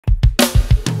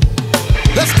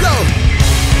Let's go.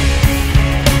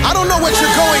 I don't know what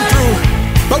you're going through,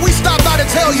 but we stopped by to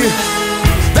tell you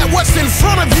that what's in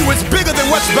front of you is bigger than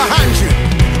what's behind you.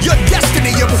 Your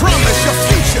destiny, your promise, your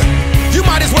future. You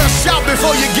might as well shout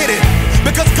before you get it,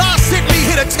 because God sent me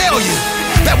here to tell you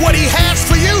that what He has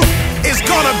for you is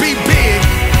gonna be big.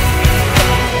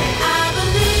 I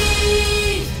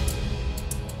believe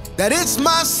that it's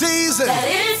my season. that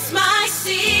it's my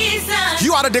season.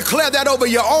 You ought to declare that over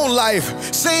your own life.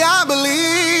 Say, I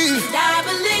believe I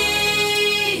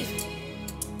believe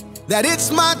that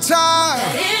it's my time.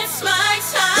 that it's my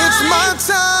time. It's my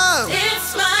time.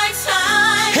 It's my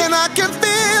time. And I can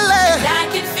feel it. I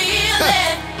can feel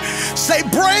it. Say,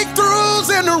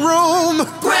 breakthroughs in the room.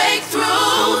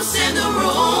 Breakthroughs in the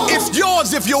room. It's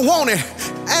yours if you want it.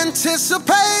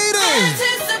 Anticipating.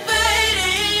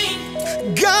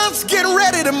 God's getting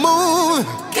ready to move.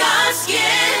 God's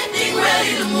getting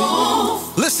ready to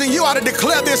move. Listen, you ought to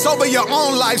declare this over your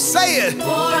own life. Say it. For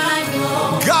I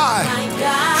know God, my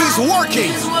God, He's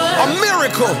working a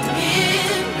miracle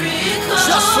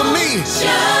just for me.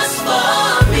 Just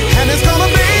for me. And it's gonna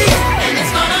be. And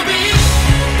it's gonna be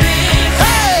big.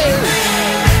 Hey!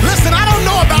 Listen, I don't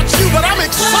know about you, but I'm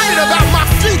excited about my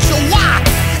future. Why?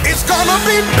 It's gonna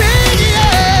be big,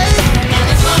 yeah! And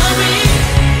it's gonna be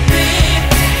big.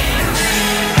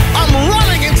 I'm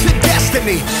running into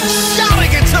destiny,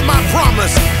 shouting into my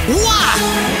promise. Why?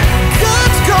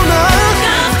 God's gonna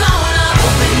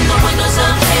open the windows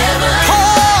of heaven.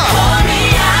 pour. Pour me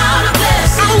out a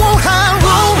blessing. I won't have Won't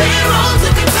room. be room to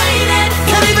contain it.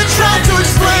 Can't even try to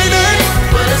explain it.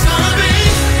 But it's gonna be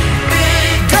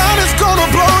big. God is gonna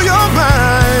blow your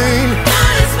mind.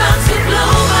 God is about to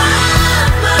blow my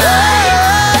mind.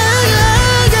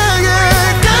 Yeah, yeah,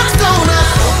 yeah. God's gonna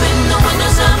Open the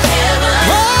windows of heaven.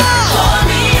 pour. Pour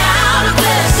me out a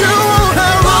blessing. You won't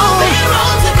have Won't be room.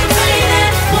 room to contain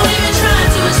it. Won't even try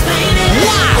to explain it.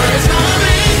 Why? But it's gonna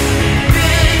be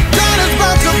big. God is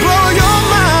about to blow your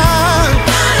mind.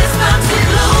 God is about to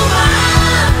blow my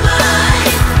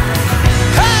mind.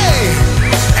 Hey,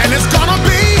 and it's gonna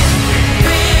be.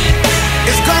 Big,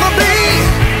 It's gonna be.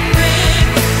 big,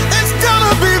 It's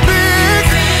gonna be big.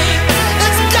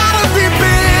 It's gotta be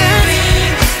big.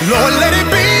 big, Lord, let it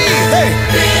be. Hey,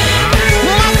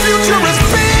 my future is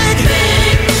big.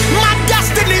 My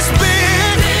destiny's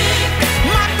big.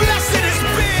 My blessing is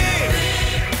big.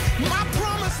 My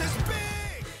promise is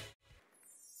big.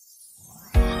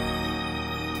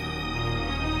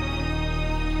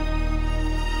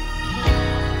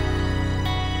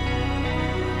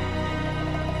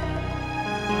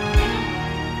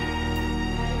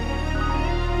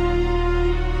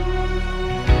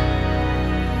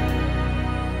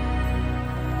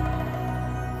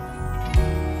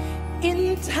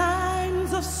 In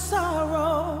times of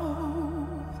sorrow,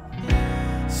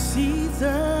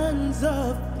 seasons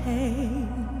of pain,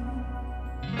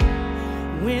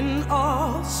 when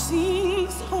all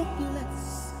seems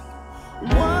hopeless,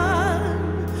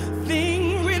 one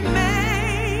thing remains.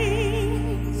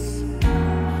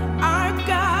 Our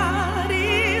God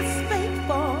is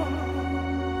faithful,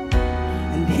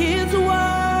 and His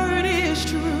word is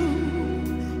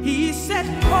true. He said,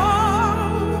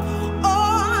 call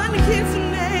on His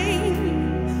name,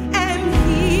 and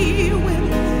He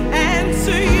will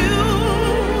answer you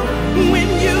when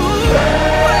you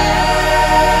pray.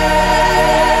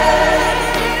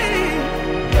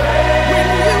 When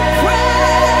you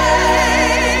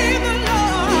pray, the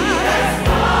Lord,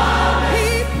 He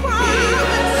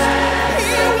promised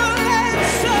He will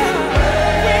answer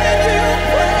when you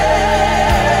pray.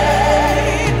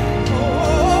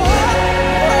 Oh,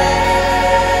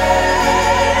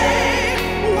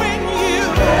 pray when you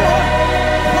pray.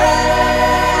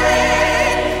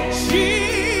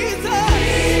 Jesus,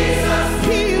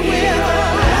 He will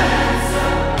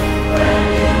answer when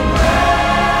you pray.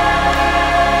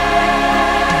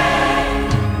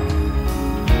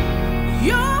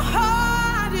 Your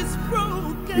heart is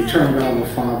broken. Eternal Our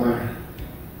Father,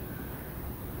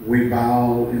 we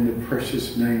bow in the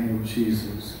precious name of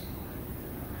Jesus,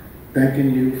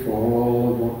 thanking you for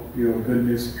all of your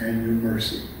goodness and your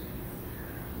mercy.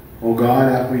 Oh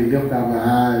God, as we lift our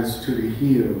eyes to the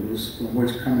hills from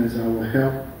which comes our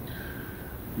help,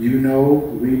 we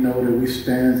know that we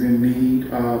stand in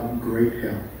need of great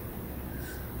help.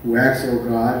 We ask, oh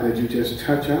God, that you just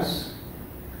touch us,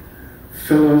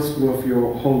 fill us with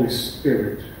your Holy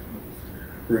Spirit.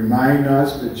 Remind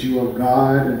us that you are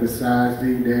God, and besides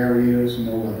thee there is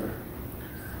no other.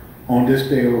 On this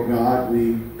day, oh God,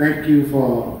 we thank you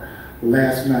for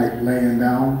last night laying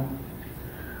down,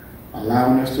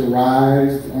 allowing us to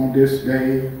rise on this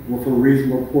day with a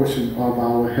reasonable portion of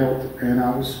our health and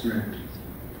our strength.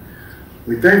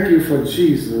 We thank you for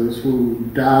Jesus who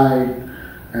died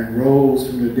and rose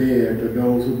from the dead, that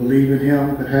those who believe in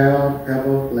him could have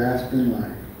everlasting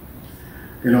life.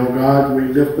 And oh God, we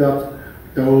lift up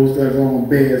those that are on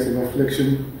beds of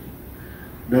affliction,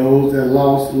 those that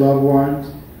lost loved ones.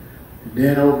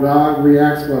 Then, oh God, we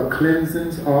ask for a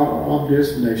cleansing of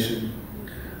this nation.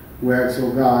 We ask,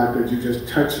 oh God, that you just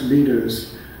touch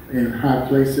leaders in high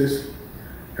places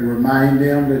and remind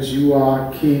them that you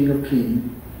are King of Kings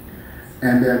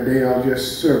and that they are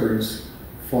just servants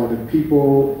for the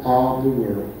people of the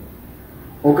world.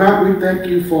 Oh God, we thank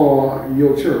you for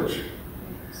your church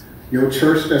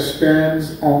that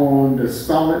stands on the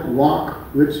solid rock,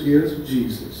 which is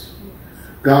Jesus.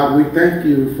 God, we thank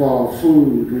you for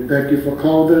food. We thank you for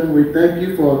clothing. We thank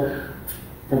you for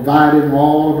providing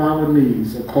all of our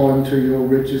needs according to your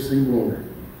riches and glory.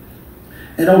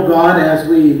 And oh God, as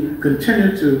we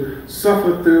continue to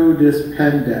suffer through this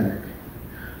pandemic,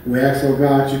 we ask, oh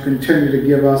God, you continue to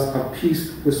give us a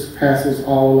peace which passes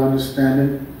all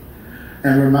understanding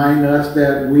and remind us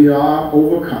that we are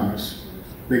overcomers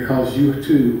because you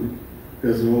too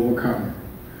is an overcomer.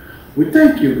 We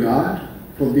thank you, God,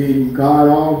 for being God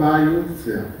all by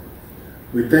yourself.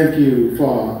 We thank you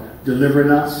for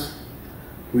delivering us.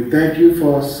 We thank you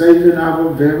for saving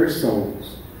our very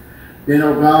souls. Then,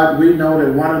 oh God, we know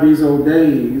that one of these old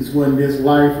days when this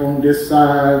life on this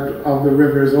side of the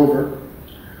river is over,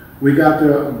 we got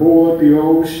to board the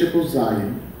old ship of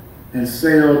Zion and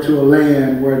sail to a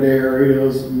land where there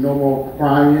is no more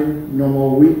crying, no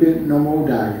more weeping, no more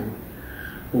dying.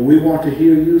 But we want to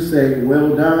hear you say,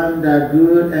 well done, thy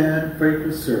good and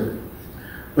faithful servant.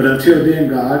 But until then,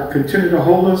 God, continue to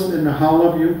hold us in the hall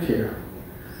of your care.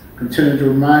 Continue to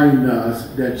remind us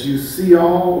that you see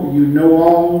all, you know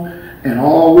all, and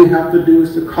all we have to do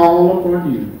is to call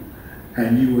upon you,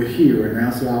 and you will hear and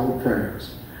answer our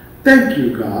prayers. Thank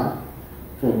you, God,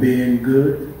 for being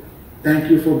good.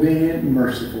 Thank you for being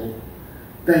merciful.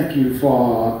 Thank you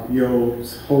for your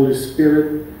Holy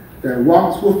Spirit that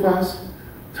walks with us,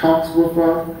 talks with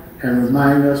us, and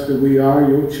reminds us that we are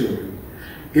your children.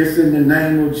 It's in the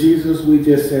name of Jesus we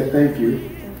just said thank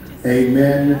you.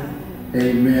 Amen,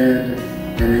 amen,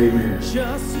 and amen.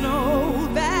 Just know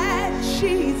that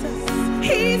Jesus,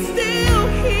 he still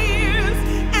hears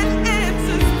and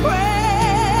answers prayer.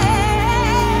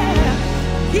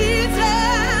 He's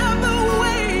ever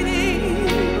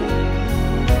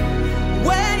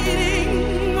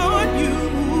waiting on you.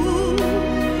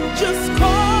 Just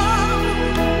call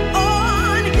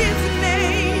on his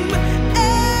name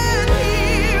and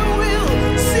he will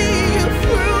see you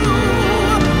through.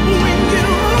 When you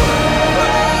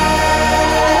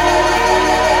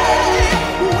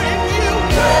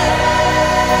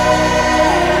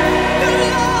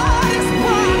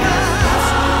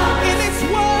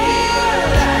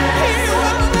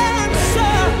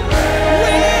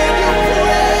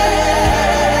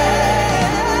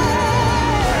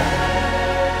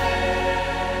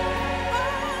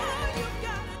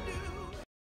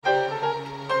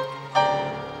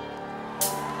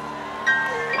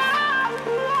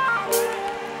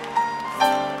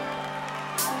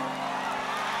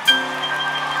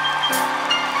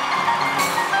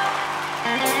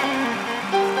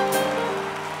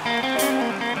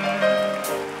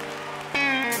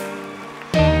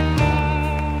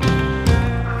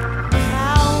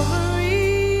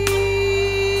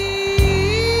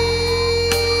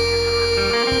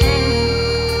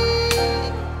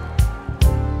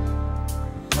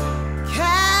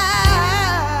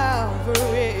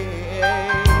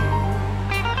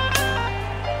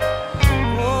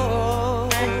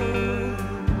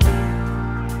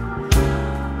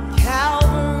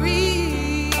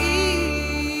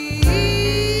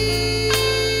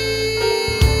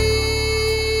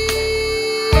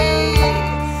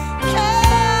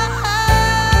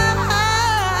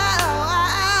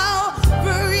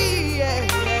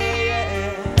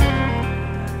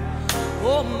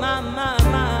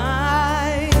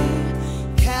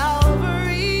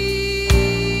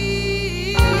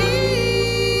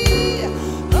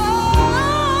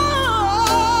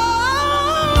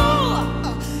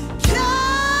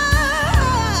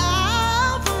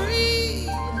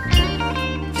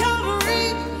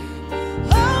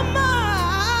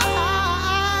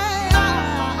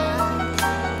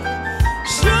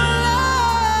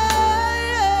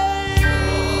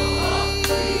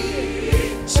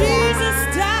Jesus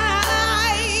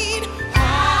died.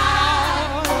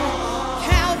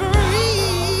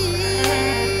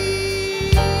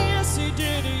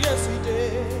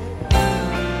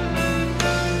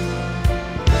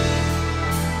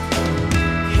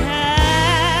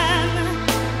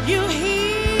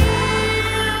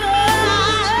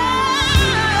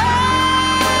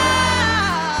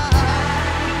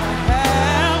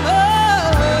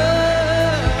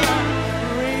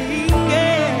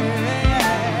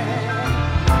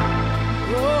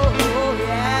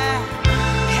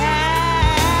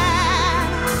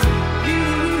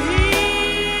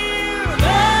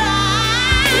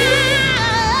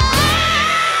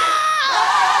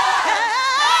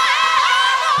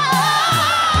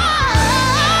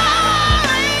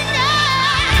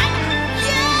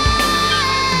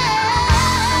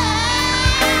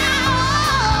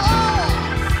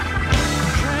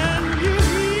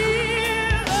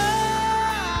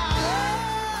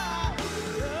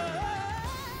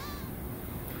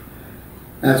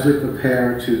 As we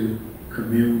prepare to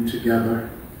commune together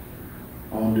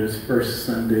on this first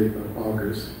Sunday of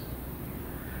August,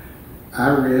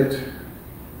 I read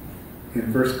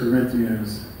in 1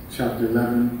 Corinthians chapter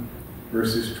 11,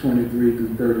 verses 23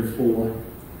 through 34,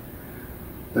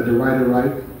 that the writer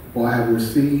writes, "For I have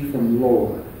received from the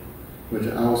Lord, which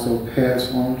I also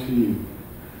pass on to you,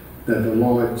 that the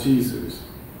Lord Jesus,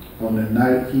 on the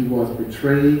night he was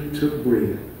betrayed, took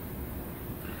bread.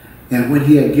 And when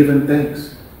he had given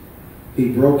thanks, he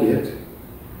broke it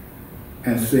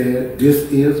and said, 'This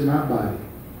is my body,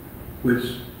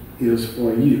 which is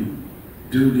for you.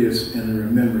 Do this in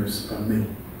remembrance of me.'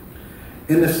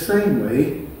 In the same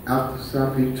way, after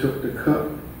supper, he took the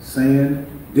cup, saying,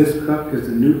 'This cup is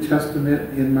the New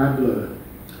Testament in my blood.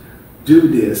 Do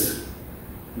this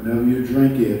whenever you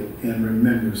drink it in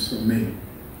remembrance of me.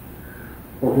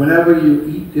 For whenever you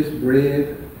eat this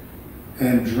bread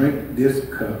and drink this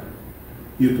cup,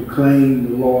 you proclaim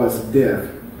the Lord's death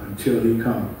until he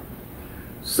comes.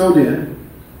 So then,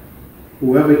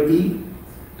 whoever eat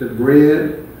the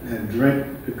bread and drink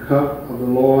the cup of the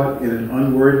Lord in an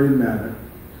unworthy manner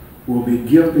will be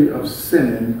guilty of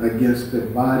sinning against the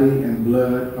body and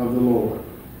blood of the Lord.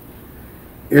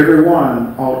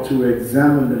 Everyone ought to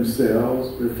examine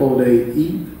themselves before they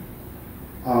eat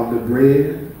of the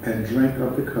bread and drink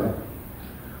of the cup.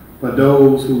 For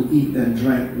those who eat and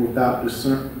drink without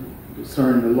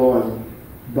discern the Lord's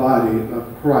body of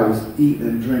Christ eat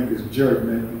and drink his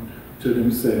judgment to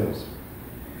themselves.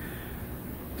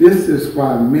 This is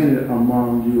why many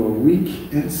among you are weak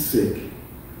and sick,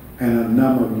 and a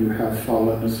number of you have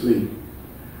fallen asleep.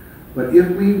 But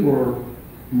if we were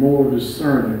more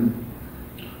discerning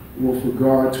with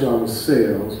regard to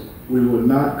ourselves, we would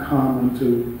not come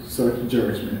into such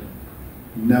judgment.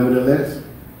 Nevertheless,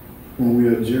 when we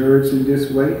are judged in this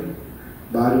way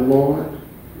by the Lord,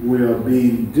 we are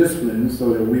being disciplined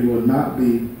so that we will not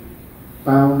be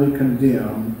foully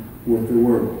condemned with the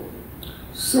world.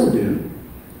 So then,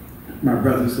 my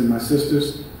brothers and my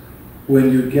sisters,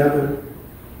 when you gather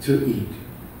to eat,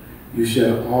 you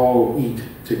shall all eat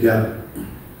together.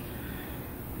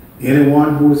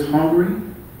 Anyone who is hungry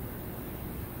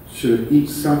should eat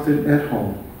something at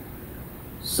home,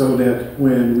 so that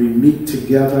when we meet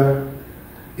together,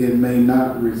 it may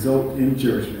not result in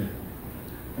judgment.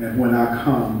 And when I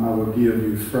come, I will give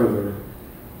you further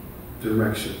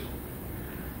direction."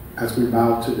 As we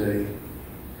bow today,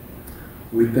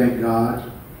 we thank God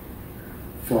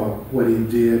for what he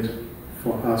did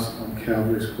for us on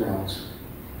Calvary's cross,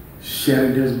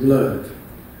 shedding his blood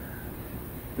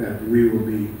that we will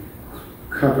be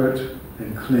covered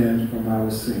and cleansed from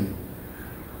our sin.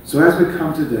 So as we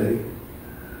come today,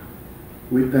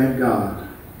 we thank God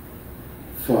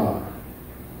for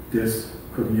this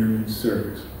communion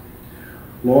service.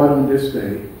 Lord, on this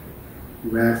day,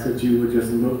 we ask that you would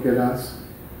just look at us.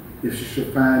 If you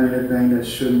should find anything that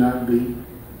should not be,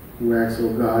 we ask,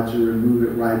 oh God, you remove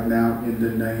it right now in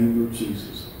the name of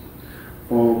Jesus.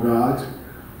 Oh God,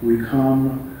 we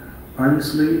come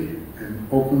earnestly and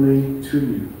openly to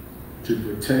you to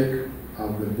partake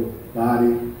of the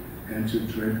body and to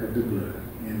drink of the blood.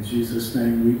 In Jesus'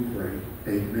 name we pray.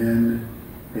 Amen,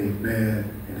 amen,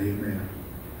 and amen.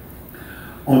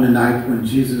 On the night when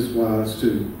Jesus was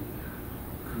to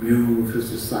commune with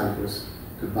his disciples,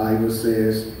 the Bible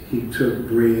says he took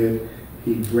bread,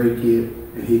 he broke it,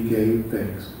 and he gave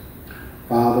thanks.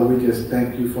 Father, we just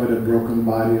thank you for the broken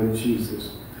body of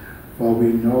Jesus. For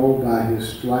we know by his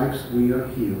stripes we are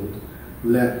healed.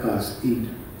 Let us eat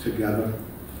together.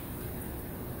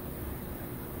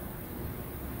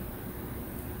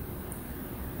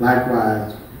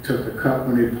 Likewise, he took the cup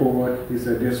when he poured. He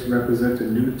said, "This represents the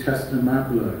New Testament in my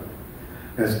blood.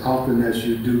 As often as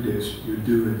you do this, you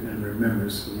do it in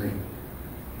remembrance of me."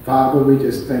 Father, we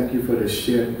just thank you for the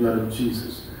shed blood of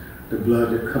Jesus, the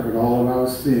blood that covered all of our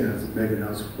sins, making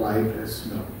us white as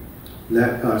snow.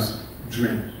 Let us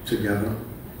drink together.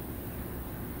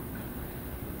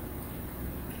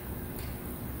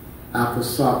 After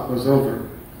supper was over,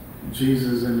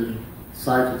 Jesus and the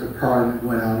disciples departed and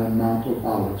went out on Mount of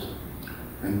Olives.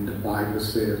 And the Bible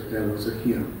says there was a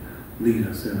hymn, lead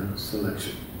us in a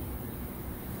selection.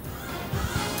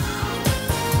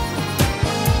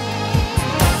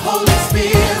 Holy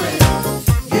Spirit,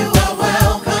 you are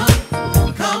welcome.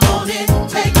 Come on in,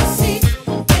 take a seat,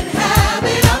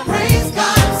 inhabit our praise,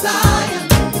 God of Zion,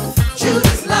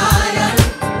 Judas Lion.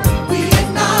 We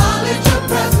acknowledge your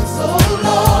presence, oh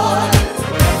Lord.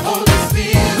 Holy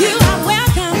Spirit, You are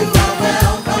welcome. you are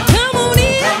welcome. Come on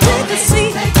in, take a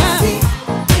seat. Take a seat,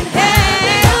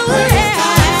 inhabit our praise,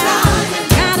 God of Zion,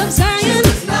 God of Zion.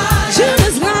 Judas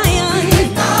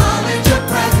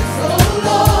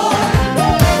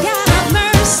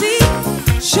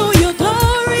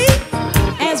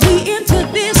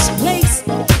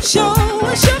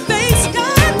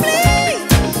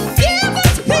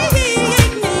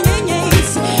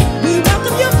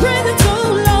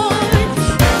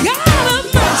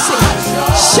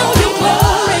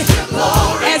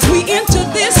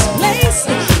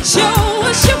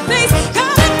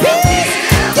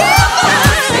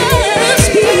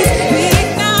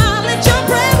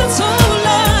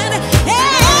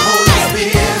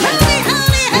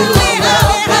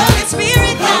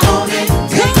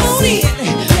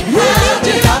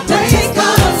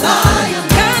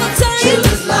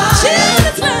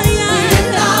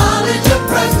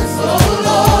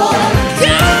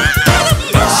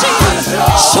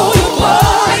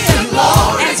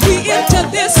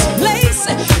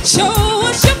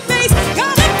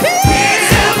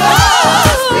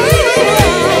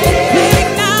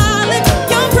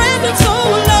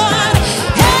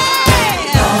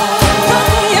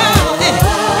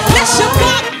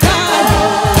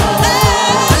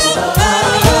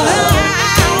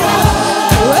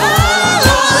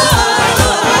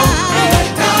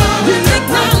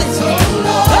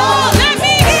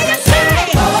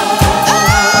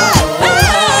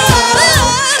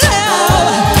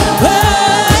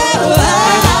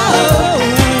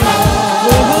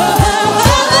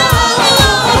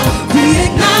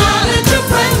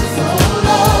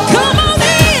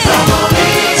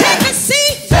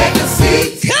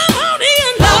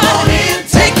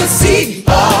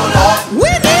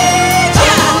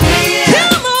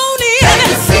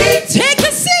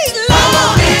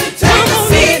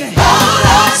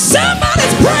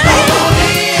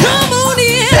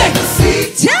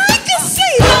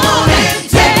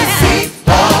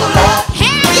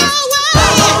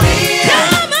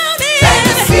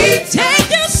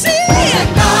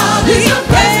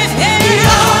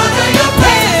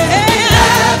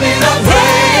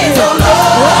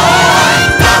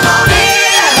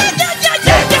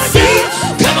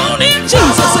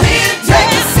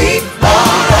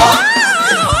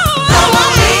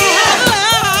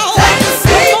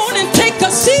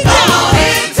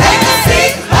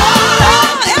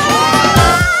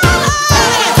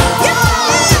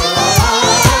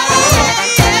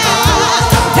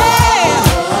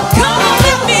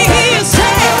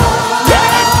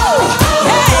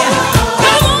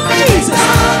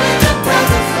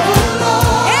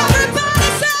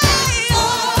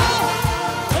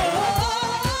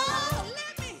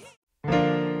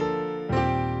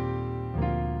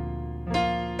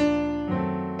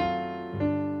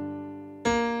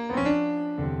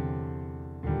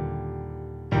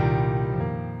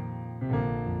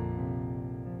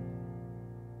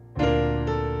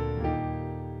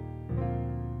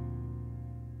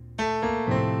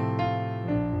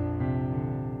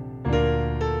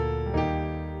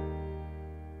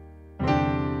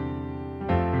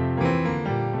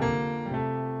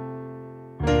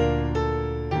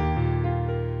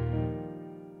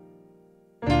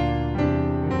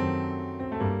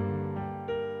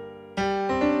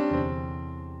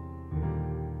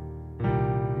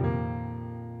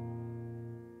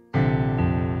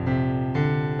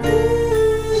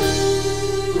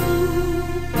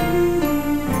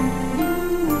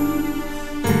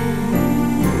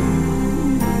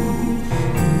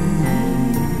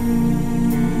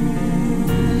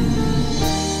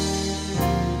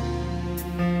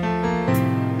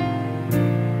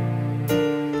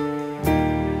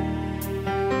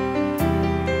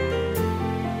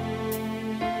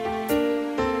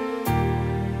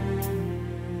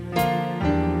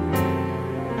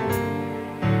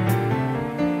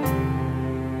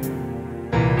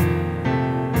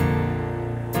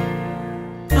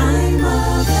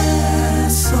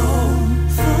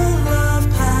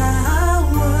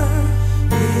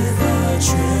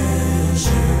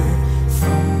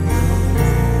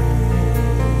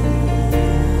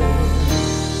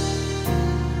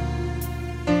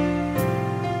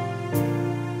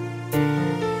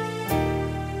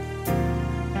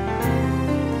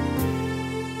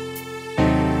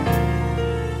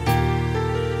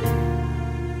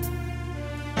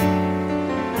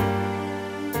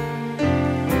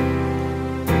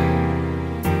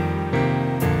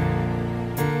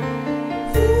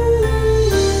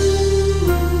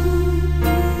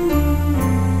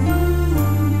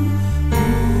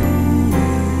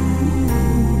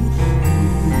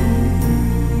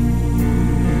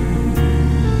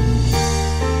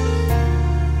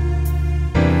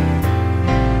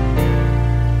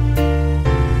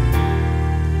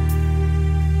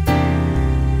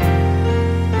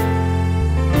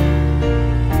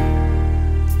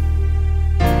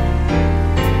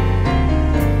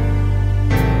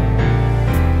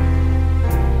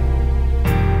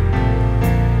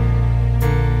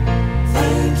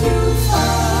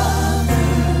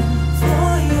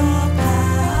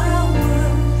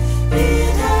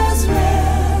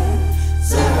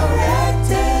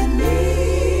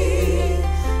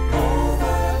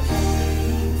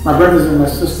My brothers and my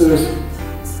sisters,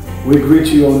 we greet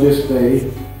you on this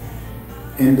day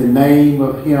in the name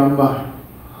of Him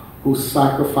who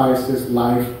sacrificed His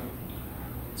life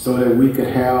so that we could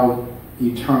have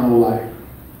eternal life.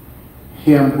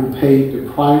 Him who paid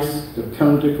the price, the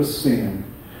penalty for sin,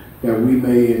 that we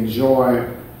may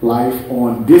enjoy life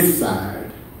on this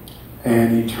side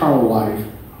and eternal life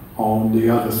on the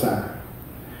other side.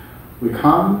 We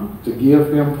come to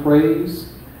give Him praise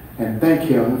and thank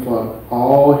Him for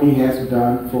all He has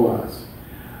done for us.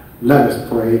 Let us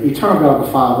pray. Eternal God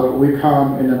the Father, we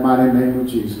come in the mighty name of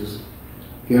Jesus.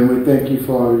 Again, we thank you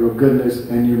for your goodness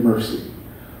and your mercy.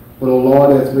 But, O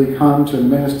Lord, as we come to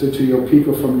minister to your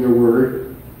people from your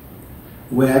word,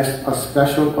 we ask a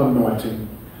special anointing,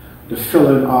 the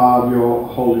filling of your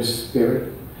Holy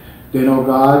Spirit. Then, O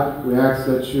God, we ask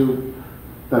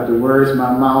that the words of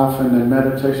my mouth and the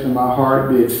meditation of my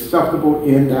heart be acceptable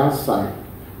in thy sight.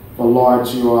 For, Lord,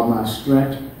 you are my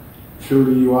strength.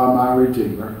 Truly, you are my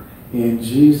Redeemer. In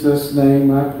Jesus'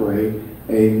 name I pray.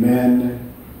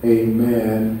 Amen,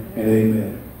 amen, and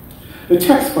amen. The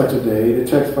text for today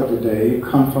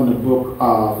comes from the book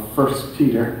of 1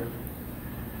 Peter,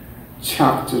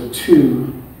 chapter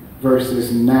 2,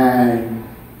 verses 9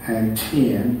 and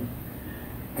 10.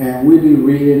 And we'll be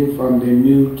reading from the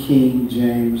New King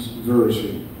James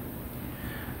Version.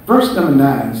 Verse number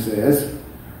 9 says,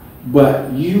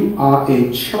 "But you are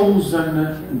a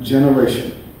chosen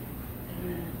generation,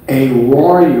 a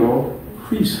royal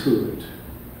priesthood,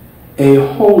 a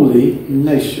holy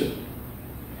nation,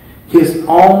 His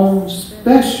own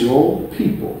special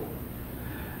people,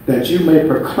 that you may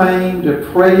proclaim the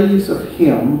praise of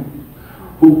Him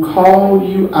who called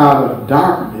you out of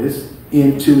darkness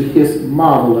into His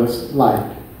marvelous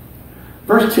light."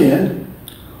 Verse 10,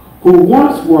 "Who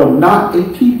once were not a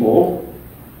people,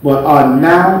 but are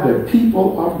now the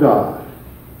people of God,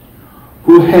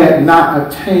 who had not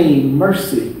attained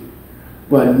mercy,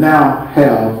 but now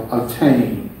have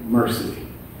attained mercy."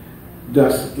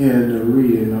 Thus in the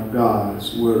reading of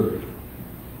God's word.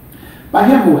 By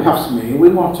Him who helps me, we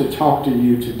want to talk to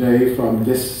you today from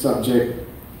this subject,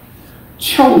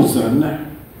 chosen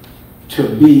to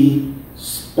be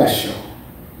special.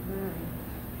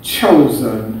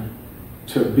 Chosen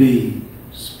to be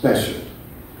special.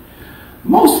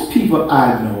 Most people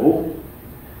I know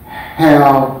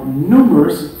have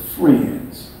numerous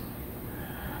friends,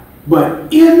 but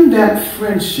in that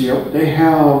friendship they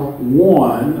have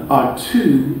one or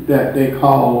two that they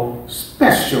call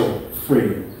special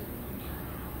friends.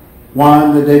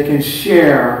 One that they can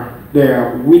share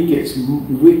their weakest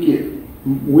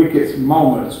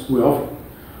moments with.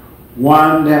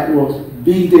 One that will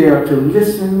be there to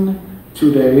listen to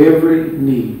their every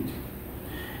need.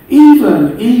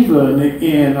 Even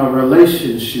in a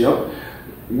relationship,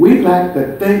 we like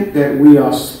to think that we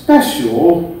are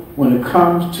special when it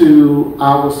comes to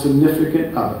our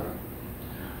significant other.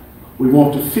 We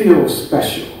want to feel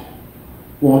special.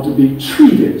 We want to be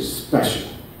treated special.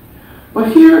 But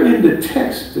here in the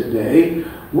text today,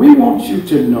 we want you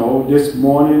to know this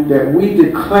morning that we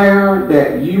declare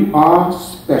that you are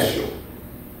special.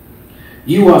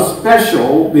 You are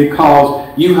special because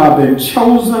you have been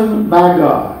chosen by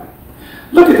God.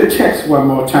 Look at the text one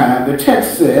more time. The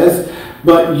text says,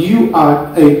 "But you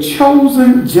are a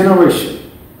chosen generation,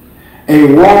 a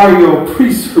royal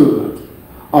priesthood,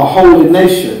 a holy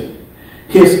nation,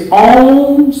 His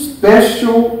own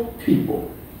special people,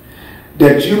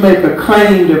 that you may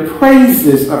proclaim the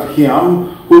praises of Him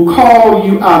who called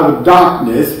you out of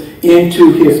darkness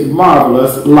into His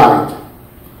marvelous light,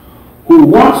 who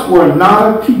once were not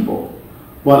a people,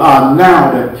 but are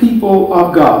now the people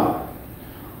of God,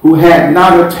 who had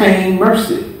not attained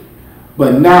mercy,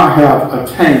 but now have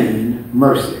attained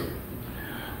mercy."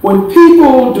 When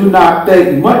people do not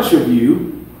think much of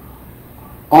you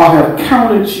or have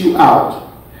counted you out,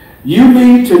 you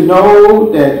need to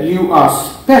know that you are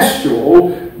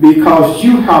special because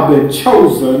you have been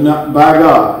chosen by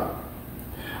God.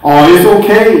 Oh, it's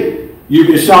okay. You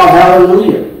can shout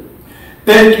hallelujah.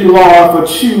 Thank you, Lord, for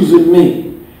choosing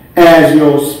me as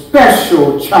your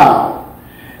special child.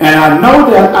 And I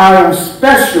know that I am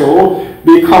special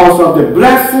because of the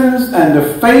blessings and the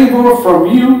favor from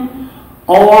you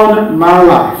on my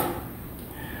life.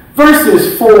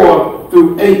 Verses 4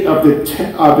 through 8 of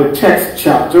the text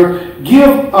chapter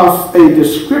give us a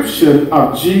description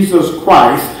of Jesus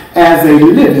Christ as a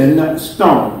living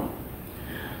stone.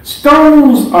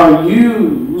 Stones are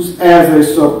used as a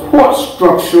support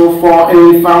structure for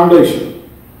a foundation.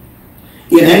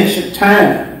 In ancient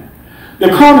times, the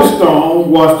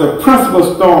cornerstone was the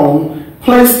principal stone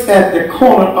placed at the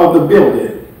corner of the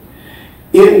building.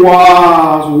 It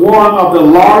was one of the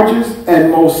largest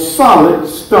and most solid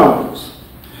stones.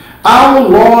 Our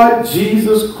Lord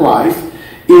Jesus Christ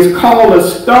is called a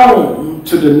stone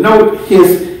to denote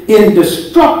his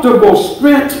indestructible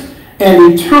strength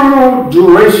and eternal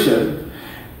duration,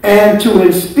 and to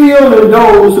instill in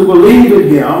those who believe in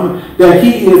him that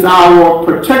he is our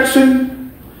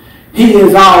protection, he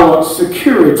is our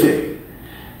security,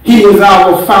 he is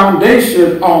our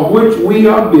foundation on which we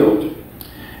are built,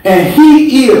 and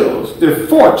he is the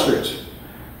fortress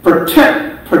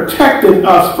protecting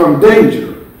us from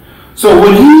danger. So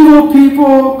when evil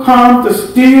people come to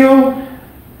steal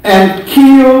and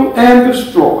kill and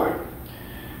destroy,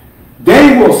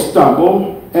 they will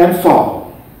stumble and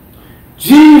fall.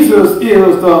 Jesus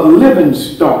is the living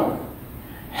stone,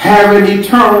 having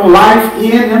eternal life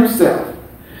in himself,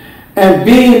 and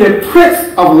being the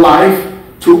Prince of life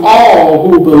to all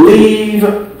who believe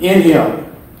in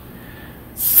him.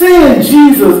 Seeing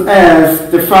Jesus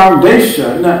as the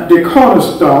foundation, the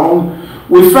cornerstone,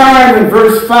 we find in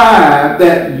verse 5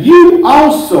 that you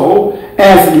also,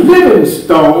 as living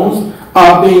stones,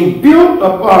 are being built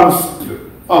upon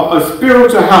a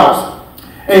spiritual house,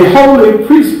 a holy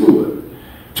priesthood,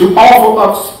 to offer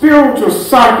up spiritual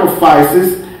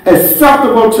sacrifices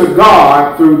acceptable to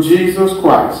God through Jesus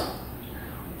Christ.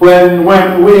 When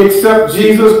we accept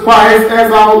Jesus Christ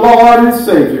as our Lord and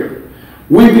Savior,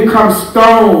 we become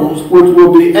stones which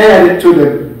will be added to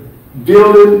the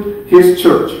building his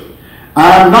church.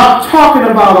 I'm not talking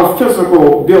about a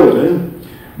physical building,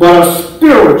 but a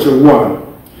spiritual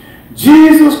one.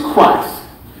 Jesus Christ,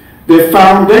 the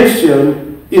foundation,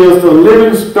 is the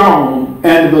living stone,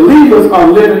 and believers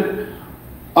are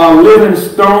living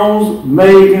stones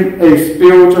making a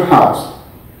spiritual house.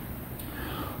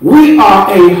 We are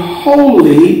a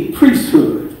holy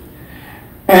priesthood,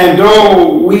 and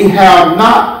though we have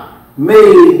not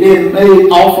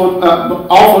been offered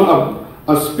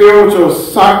a spiritual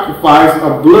sacrifice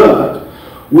of blood,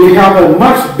 we have a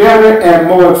much better and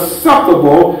more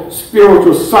acceptable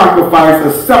spiritual sacrifice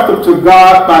accepted to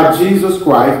God by Jesus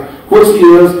Christ, which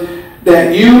is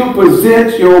that you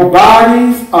present your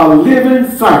bodies a living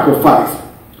sacrifice,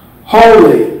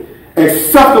 holy,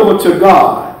 acceptable to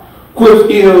God, which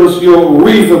is your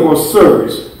reasonable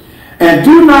service. And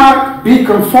do not be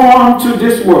conformed to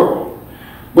this world,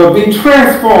 but be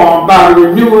transformed by the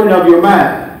renewing of your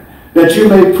mind, that you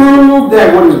may prove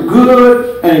that what is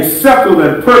good and acceptable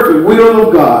and perfect will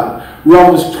of God.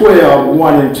 Romans 12,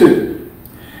 1 and 2.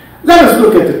 Let us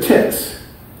look at the text.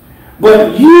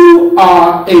 But you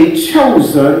are a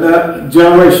chosen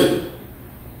generation.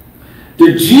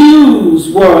 The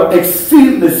Jews were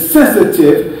exceedingly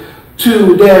sensitive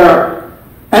to their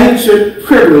ancient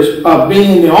privilege of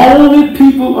being the only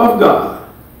people of God,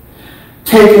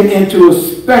 taken into a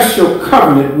special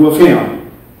covenant with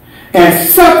him, and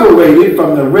separated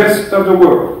from the rest of the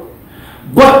world.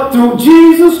 But through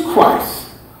Jesus Christ,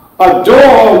 a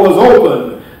door was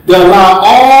opened that allowed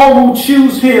all who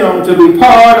choose him to be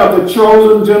part of the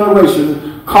chosen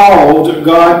generation called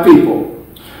God people.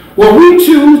 When we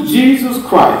choose Jesus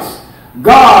Christ,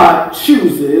 God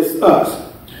chooses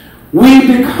us. We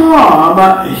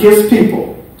become his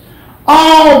people.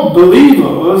 All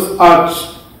believers are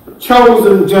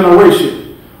chosen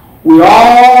generation. We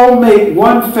all make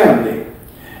one family,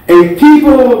 a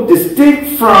people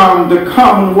distinct from the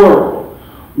common world.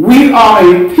 We are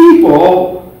a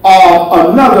people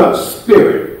of another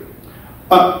spirit,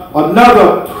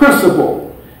 another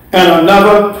principle, and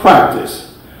another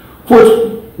practice,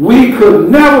 which we could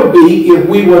never be if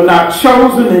we were not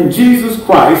chosen in Jesus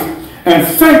Christ and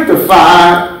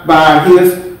sanctified by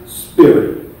his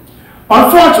Spirit.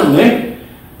 Unfortunately,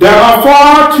 there are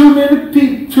far too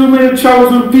many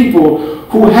chosen people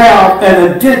who have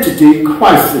an identity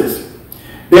crisis.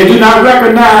 They do not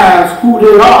recognize who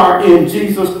they are in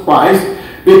Jesus Christ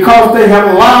because they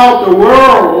have allowed the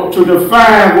world to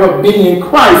define what being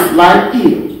Christ-like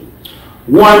is.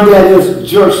 One that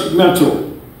is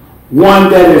judgmental, one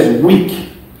that is weak,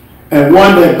 and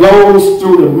one that goes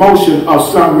through the motion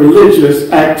of some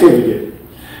religious activity.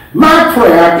 My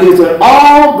prayer is that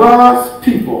all God's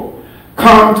people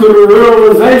come to the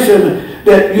realization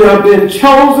that you have been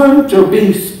chosen to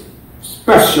be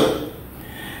special.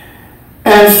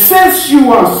 And since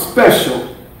you are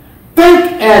special,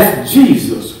 think as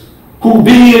Jesus, who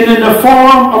being in the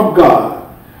form of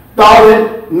God, thought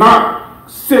it not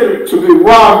considered to be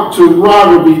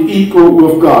rather be equal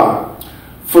with God.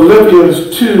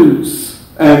 Philippians 2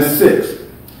 and 6.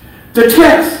 The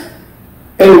text,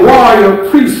 a royal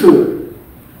priesthood.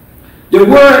 The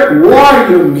word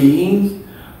warrior means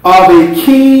of a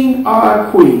king or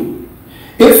a queen.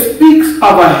 It speaks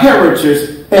of a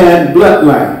heritage and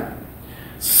bloodline.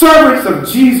 Servants of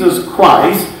Jesus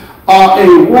Christ are a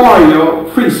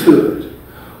royal priesthood.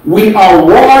 We are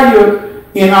royal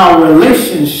in our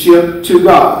relationship to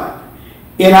God,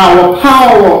 in our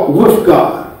power with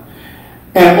God,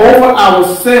 and over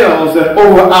ourselves and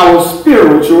over our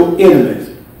spiritual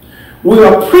enemies. We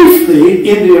are priestly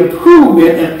in the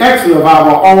improvement and excellence of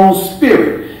our own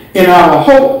spirit, in our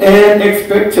hope and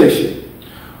expectation.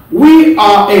 We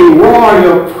are a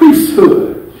royal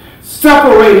priesthood,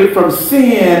 separated from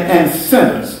sin and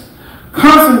sinners,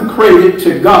 consecrated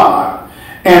to God,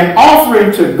 and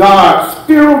offering to God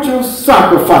spiritual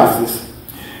sacrifices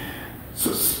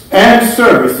and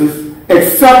services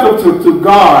acceptable to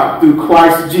God through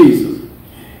Christ Jesus.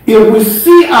 If we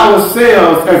see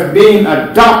ourselves as being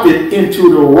adopted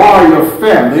into the royal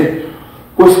family,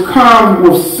 which comes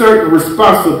with certain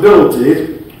responsibilities,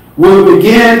 we'll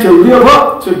begin to live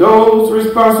up to those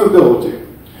responsibilities.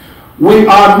 We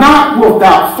are not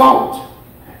without fault,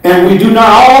 and we do not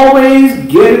always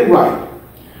get it right.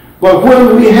 But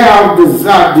when we have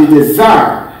the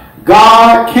desire,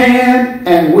 God can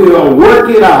and will work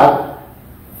it out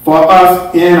for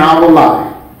us in our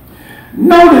life.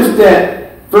 Notice that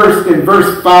in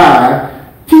verse 5,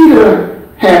 Peter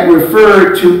had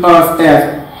referred to us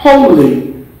as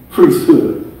holy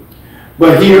priesthood.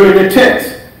 But here in the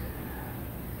text,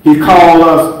 he called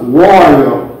us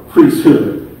royal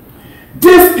priesthood.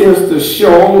 This is to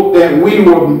show that we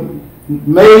were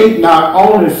made not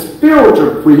only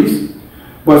spiritual priests,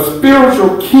 but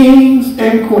spiritual kings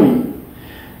and queens.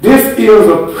 This is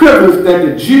a privilege that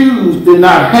the Jews did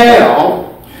not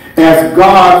have as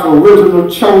God's original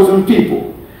chosen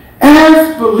people.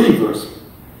 As believers,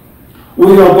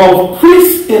 we are both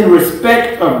priests in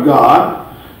respect of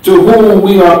God, to whom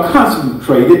we are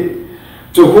consecrated,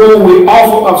 to whom we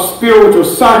offer up spiritual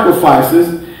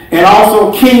sacrifices, and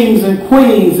also kings and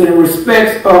queens in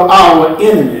respect of our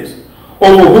enemies,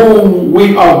 over whom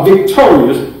we are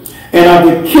victorious, and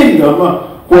of the kingdom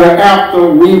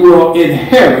whereafter we will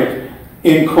inherit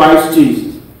in Christ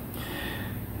Jesus.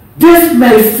 This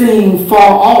may seem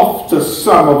far off to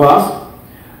some of us,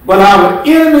 but our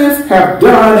enemies have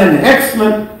done an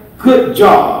excellent, good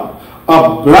job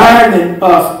of blinding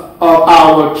us of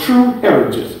our true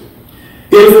heritage.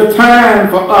 It is a time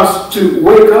for us to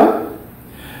wake up.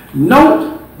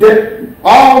 Note that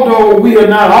although we are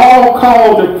not all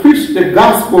called to preach the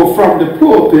gospel from the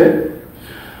pulpit,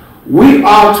 we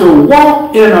are to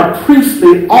walk in a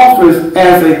priestly office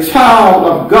as a child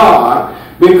of God,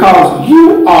 because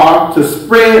you are to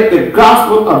spread the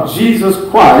gospel of Jesus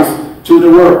Christ to the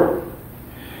world.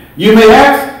 You may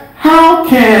ask, how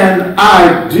can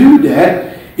I do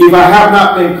that if I have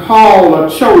not been called or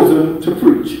chosen to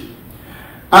preach?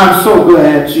 I'm so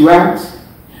glad you asked.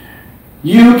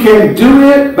 You can do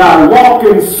it by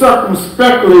walking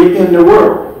circumspectly in the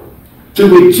world, to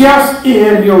be just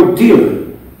in your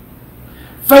dealing,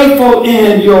 faithful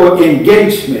in your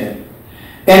engagement,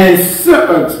 and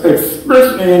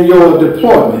especially in your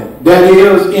deployment. That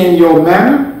is, in your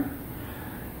manner,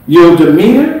 your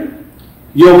demeanor,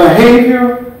 your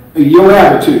behavior, your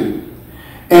attitude.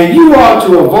 And you are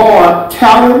to avoid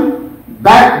telling,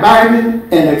 backbiting,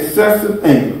 and excessive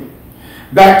anger.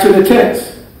 Back to the text.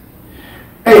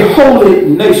 A holy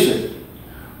nation.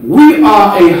 We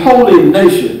are a holy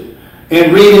nation.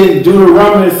 And reading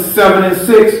Deuteronomy 7 and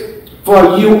 6,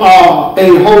 for you are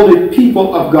a holy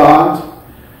people of God.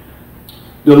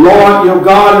 The Lord your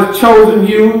God has chosen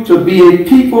you to be a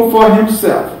people for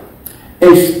himself,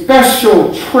 a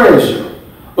special treasure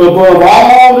above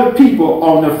all the people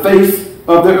on the face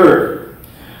of the earth.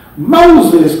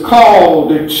 Moses called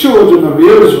the children of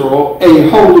Israel a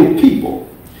holy people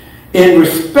in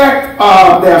respect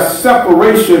of their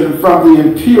separation from the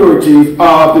impurities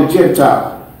of the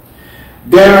Gentile,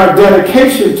 their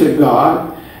dedication to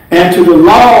God and to the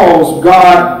laws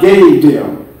God gave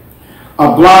them,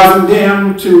 obliging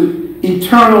them to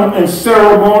eternal and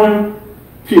ceremonial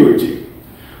purity,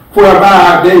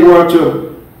 whereby they were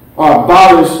to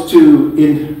abolish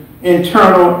to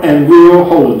internal and real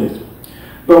holiness.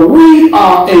 But we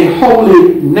are a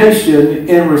holy nation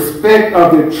in respect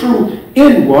of the true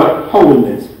inward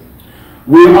holiness.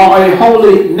 We are a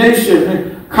holy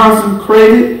nation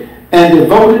consecrated and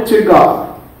devoted to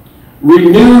God,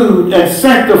 renewed and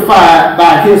sanctified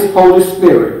by his Holy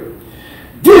Spirit.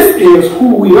 This is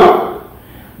who we are,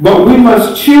 but we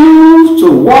must choose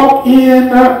to walk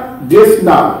in this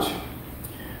knowledge.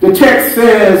 The text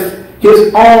says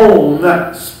his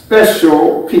own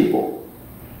special people.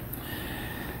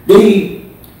 The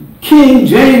King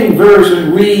James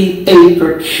Version reads a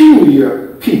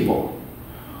peculiar people.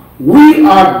 We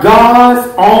are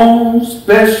God's own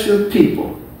special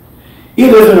people.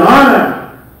 It is an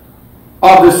honor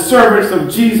of the servants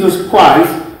of Jesus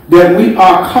Christ that we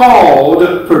are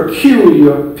called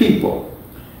peculiar people,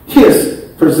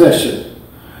 his possession.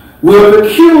 We are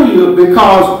peculiar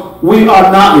because we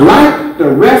are not like the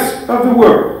rest of the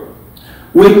world.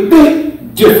 We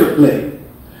think differently.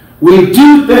 We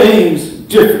do things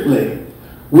differently.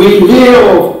 We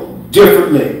live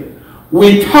differently.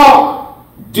 We talk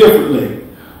differently.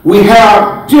 We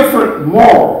have different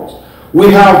morals.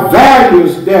 We have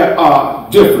values that are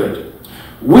different.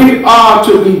 We are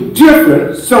to be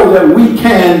different so that we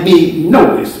can be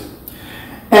noticed.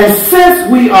 And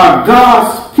since we are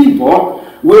God's people,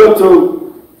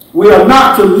 we are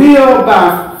not to live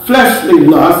by fleshly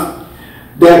lust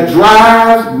that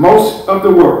drives most of the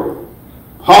world.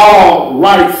 Paul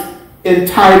writes in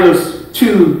Titus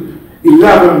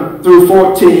 2:11 through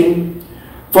 14,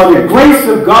 "For the grace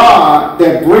of God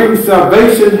that brings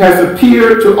salvation has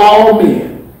appeared to all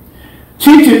men,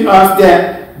 teaching us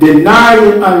that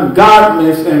denying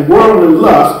ungodliness and worldly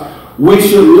lust, we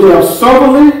should live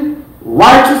soberly,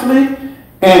 righteously,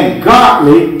 and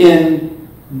godly in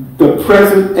the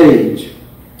present age,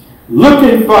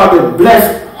 looking for the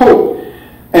blessed hope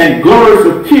and glorious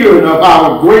appearing of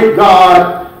our great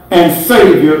God and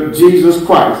Savior, Jesus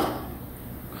Christ,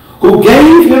 who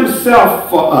gave himself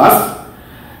for us,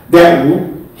 that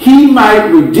he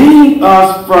might redeem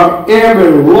us from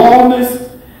every lawless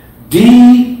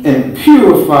deed and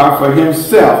purify for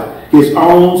himself his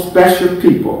own special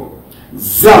people,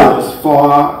 zealous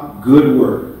for good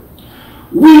work."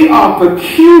 We are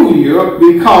peculiar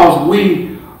because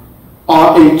we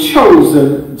are a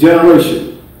chosen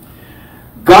generation.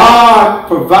 God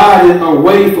provided a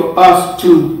way for us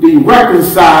to be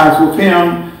reconciled with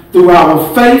him through our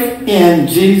faith in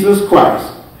Jesus Christ.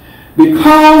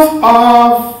 Because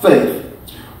of faith,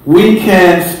 we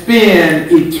can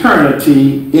spend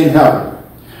eternity in heaven.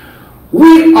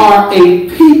 We are a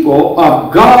people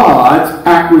of God's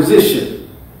acquisition.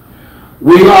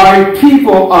 We are a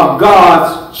people of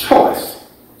God's choice.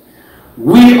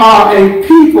 We are a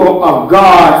people of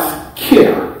God's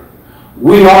care.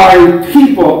 We are a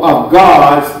people of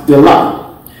God's delight.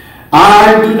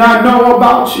 I do not know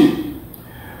about you,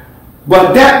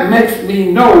 but that makes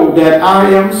me know that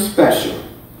I am special.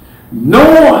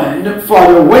 Knowing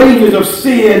for the wages of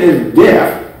sin is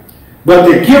death, but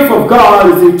the gift of God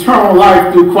is eternal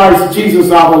life through Christ Jesus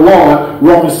our Lord,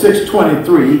 Romans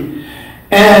 6:23.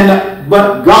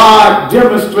 But God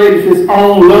demonstrated his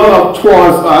own love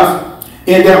towards us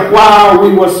in that while we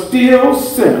were still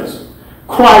sinners,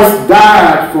 Christ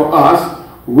died for us,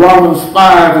 Romans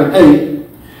 5:8.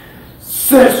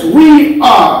 Since we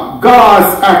are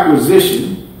God's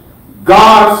acquisition,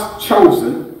 God's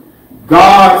chosen,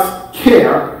 God's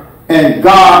care, and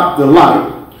God's delight,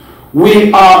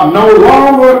 we are no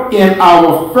longer in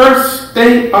our first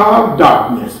state of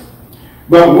darkness,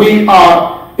 but we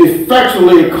are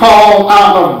effectually called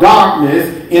out of darkness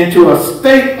into a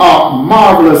state of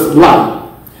marvelous light,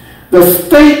 the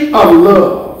state of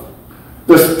love,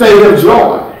 the state of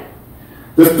joy,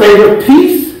 the state of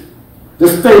peace, the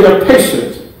state of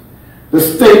patience, the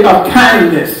state of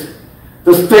kindness,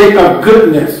 the state of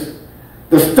goodness,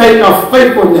 the state of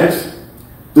faithfulness,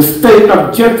 the state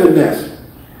of gentleness,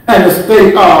 and the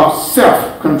state of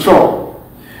self-control.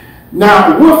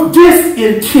 Now, with this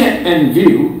intent in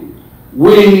view,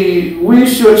 we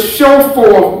should show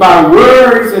forth by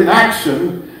words and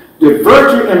action the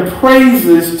virtue and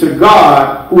praises to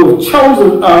God who has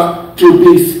chosen us to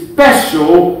be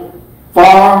special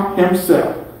for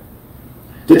himself.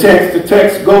 The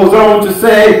text goes on to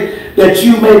say that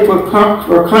you may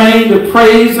proclaim the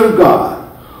praise of God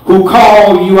who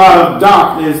called you out of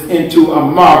darkness into a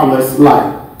marvelous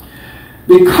light.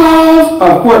 Because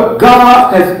of what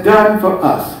God has done for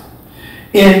us,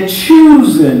 in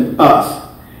choosing us,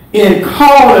 in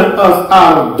calling us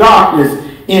out of darkness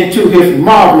into his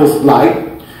marvelous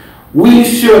light, we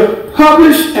should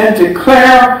publish and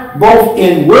declare both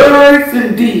in words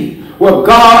and deed what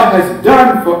God has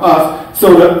done for us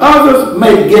so that others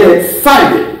may get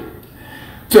excited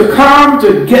to come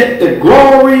to get the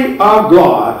glory of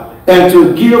God and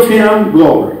to give him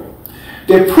glory.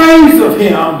 The praise of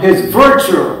him, his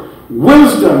virtue,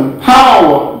 wisdom,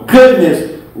 power, goodness,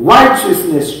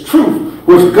 righteousness, truth,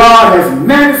 which God has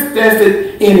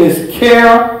manifested in his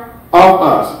care of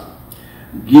us.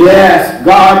 Yes,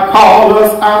 God called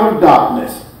us out of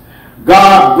darkness.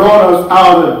 God brought us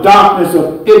out of the darkness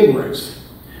of ignorance.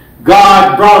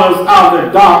 God brought us out of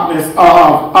the darkness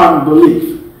of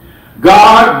unbelief.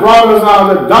 God brought us out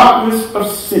of the darkness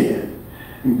of sin.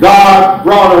 God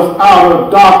brought us out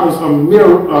of darkness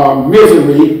of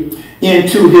misery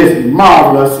into his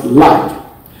marvelous light.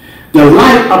 The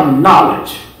light of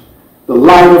knowledge, the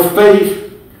light of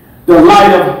faith, the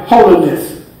light of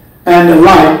holiness, and the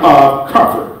light of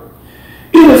comfort.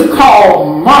 It is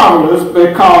called marvelous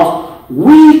because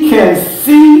we can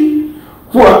see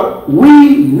what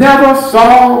we never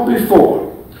saw before.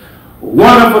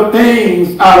 One of the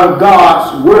things out of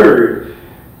God's word,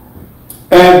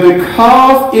 and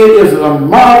because it is a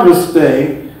marvelous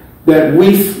thing that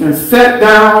we can set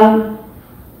down,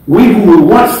 we who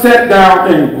once sat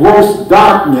down in gross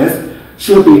darkness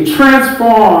should be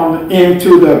transformed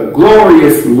into the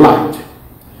glorious light.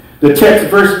 The text,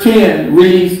 verse 10,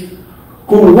 reads,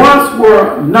 who once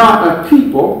were not a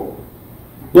people,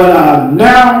 but are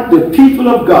now the people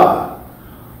of God,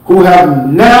 who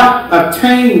have not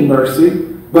attained mercy,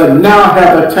 but now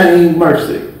have attained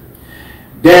mercy.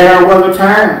 There was a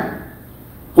time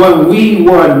when we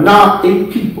were not a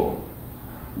people,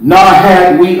 nor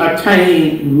had we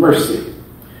attained mercy.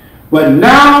 But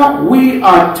now we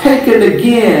are taken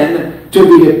again to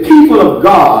be the people of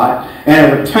God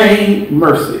and have attained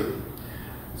mercy.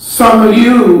 Some of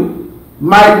you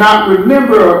might not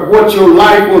remember what your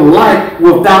life was like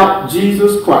without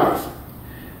Jesus Christ.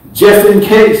 Just in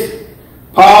case,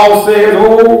 Paul says,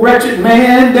 "O wretched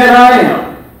man that I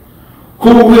am,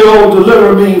 who will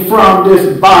deliver me from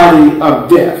this body of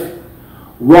death?"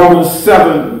 Romans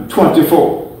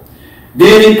 7:24.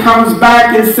 Then he comes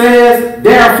back and says,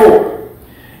 "Therefore,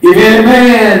 if any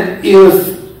man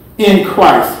is in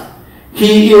Christ,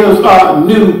 he is a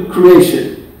new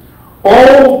creation.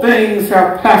 All things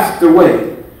have passed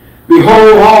away.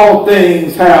 Behold, all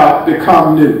things have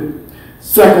become new."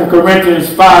 2 Corinthians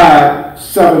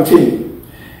 5:17.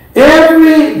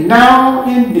 Every now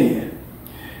and then,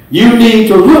 you need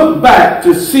to look back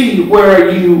to see where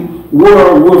you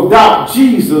were without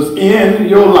Jesus in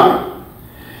your life.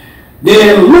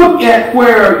 Then look at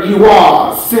where you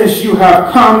are since you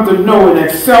have come to know and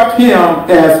accept him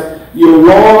as your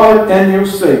Lord and your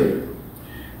Savior.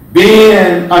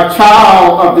 Being a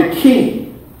child of the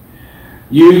King,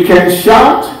 you can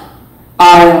shout,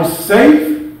 "I am safe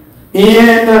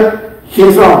in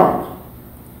his arms."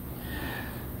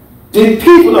 The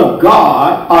people of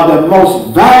God are the most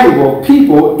valuable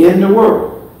people in the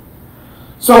world.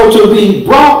 So to be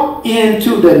brought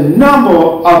into the number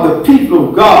of the people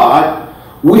of God,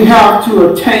 we have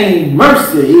to attain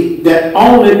mercy that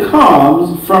only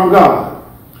comes from God.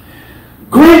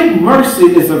 Great mercy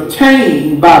is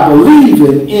obtained by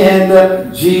believing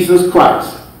in Jesus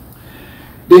Christ.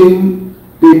 The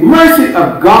mercy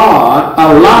of God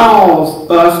allows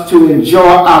us to enjoy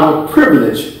our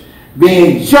privilege,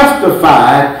 being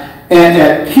justified and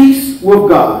at peace with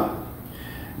God.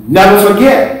 Never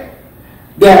forget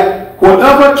that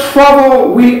whatever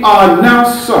trouble we are now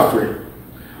suffering,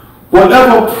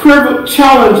 whatever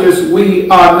challenges we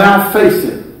are now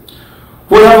facing,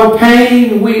 whatever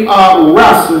pain we are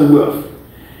wrestling with,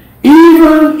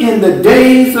 even in the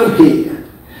days ahead,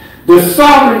 the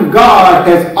sovereign God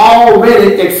has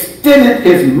already extended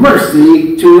his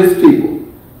mercy to his people.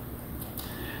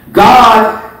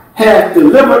 God has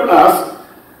delivered us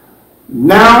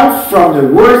now from the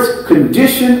worst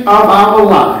condition of our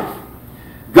life.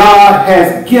 God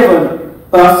has given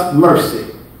us mercy.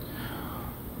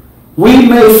 We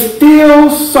may still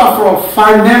suffer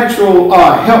financial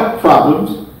health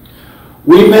problems.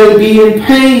 We may be in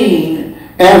pain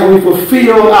as we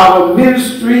fulfill our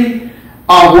ministry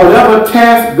or whatever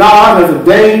task God has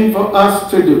ordained for us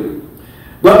to do.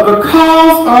 But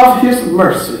because of his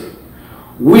mercy,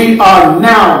 we are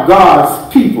now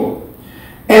God's people.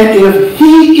 And if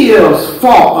he is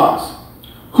for us,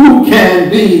 who can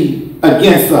be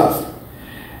against us?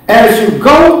 As you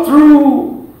go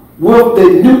through with the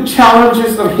new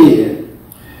challenges ahead,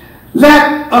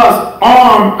 let us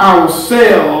arm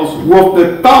ourselves with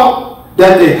the thought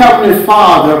that the Heavenly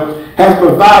Father has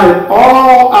provided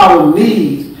all our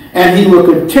needs, and he will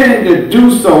continue to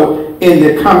do so in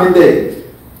the coming days.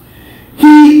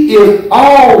 He is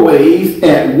always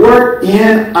at work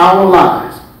in our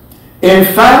lives. In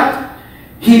fact,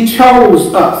 he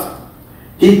chose us.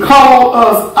 He called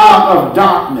us out of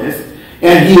darkness,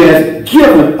 and he has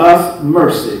given us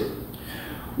mercy.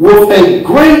 With a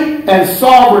great and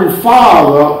sovereign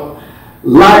Father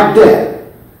like that,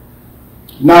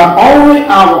 not only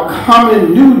our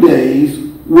coming new days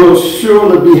will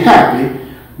surely be happy,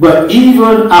 but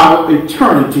even our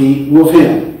eternity with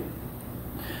him.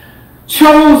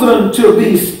 Chosen to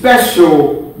be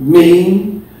special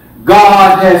means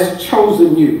God has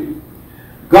chosen you.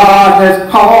 God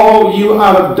has called you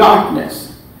out of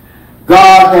darkness.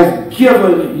 God has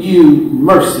given you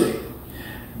mercy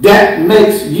that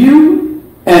makes you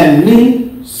and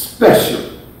me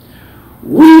special.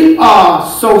 We are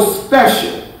so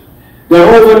special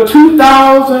that over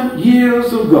 2,000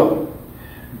 years ago,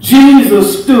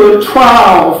 Jesus stood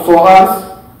trial for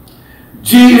us.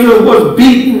 Jesus was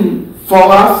beaten for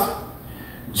us.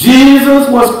 Jesus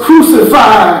was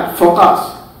crucified for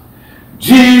us.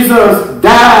 Jesus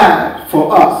died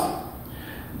for us.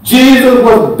 Jesus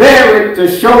was buried to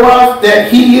show us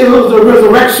that he is the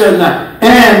resurrection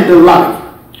and the life.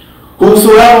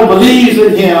 Whosoever believes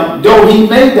in him, though he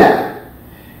may die,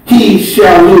 he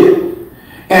shall live.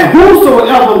 And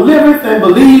whosoever liveth and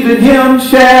believe in him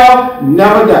shall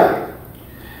never die.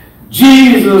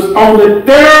 Jesus on the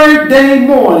third day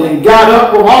morning got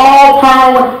up with all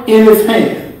power in his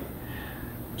hand.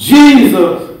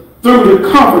 Jesus, through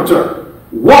the Comforter,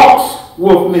 walks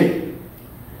with me,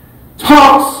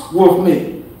 talks with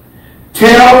me,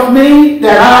 tells me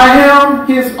that I am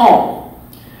his own.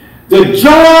 The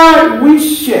joy we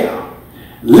share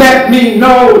let me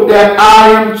know that I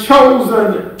am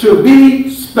chosen to be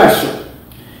special.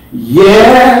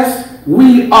 Yes,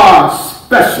 we are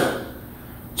special,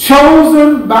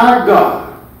 chosen by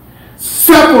God,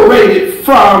 separated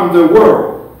from the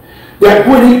world, that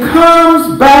when he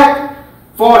comes back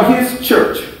for his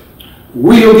church,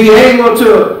 we'll be able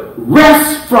to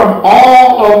rest from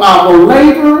all of our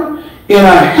labor in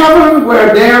a heaven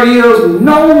where there is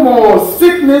no more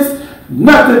sickness,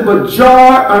 nothing but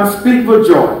joy, unspeakable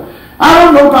joy. I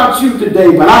don't know about you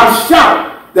today, but I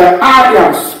shout that I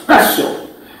am special.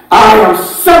 I am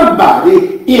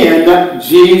somebody in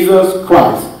Jesus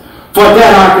Christ. For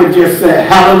that I can just say,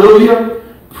 hallelujah,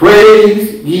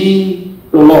 praise ye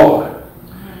the Lord.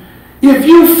 If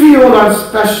you feel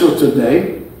unspecial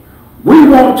today, we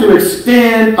want to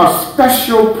extend a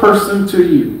special person to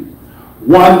you.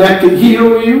 One that can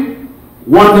heal you,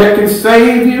 one that can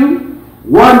save you,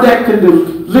 one that can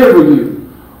deliver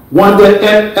you, one that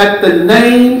at the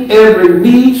name every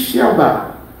knee shall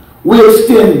bow. We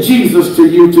extend Jesus to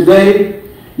you today.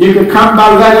 You can come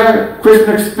by letter,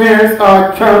 Christian experience,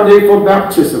 or candidate for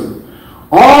baptism.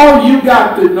 All you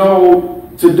got to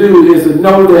know to do is to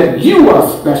know that you are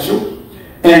special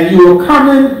and you are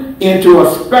coming into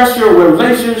a special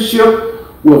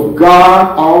relationship with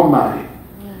God Almighty.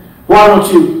 Why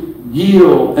don't you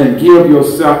yield and give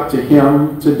yourself to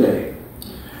him today?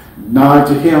 Now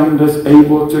to him that's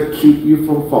able to keep you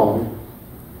from falling.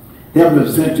 Him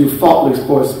that sent you faultless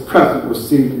for his presence with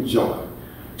exceeding joy.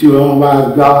 To the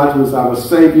unwise God who is our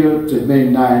Savior, to me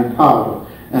nigh in power.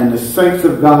 And the saints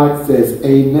of God says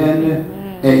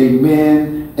amen,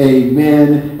 amen,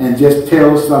 amen. And just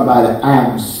tell somebody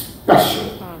I'm special.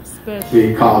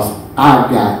 Because I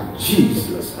got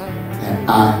Jesus and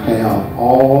I have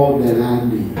all that I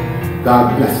need.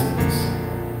 God bless you.